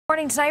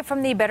Morning tonight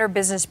from the Better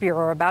Business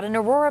Bureau about an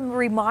Aurora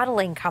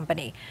remodeling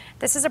company.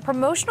 This is a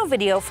promotional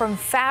video from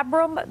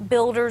Fabrum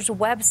Builders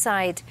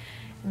website.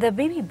 The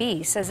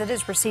BBB says it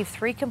has received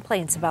 3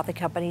 complaints about the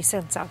company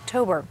since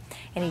October.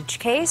 In each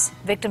case,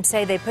 victims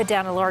say they put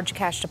down a large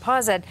cash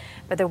deposit,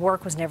 but their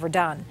work was never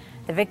done.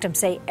 The victims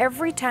say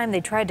every time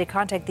they tried to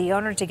contact the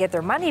owner to get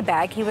their money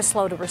back, he was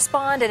slow to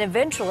respond and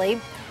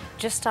eventually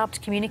just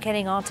stopped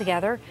communicating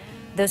altogether.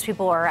 Those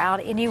people are out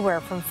anywhere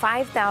from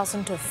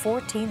 $5,000 to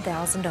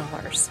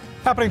 $14,000.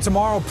 Happening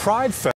tomorrow, Pride Fest.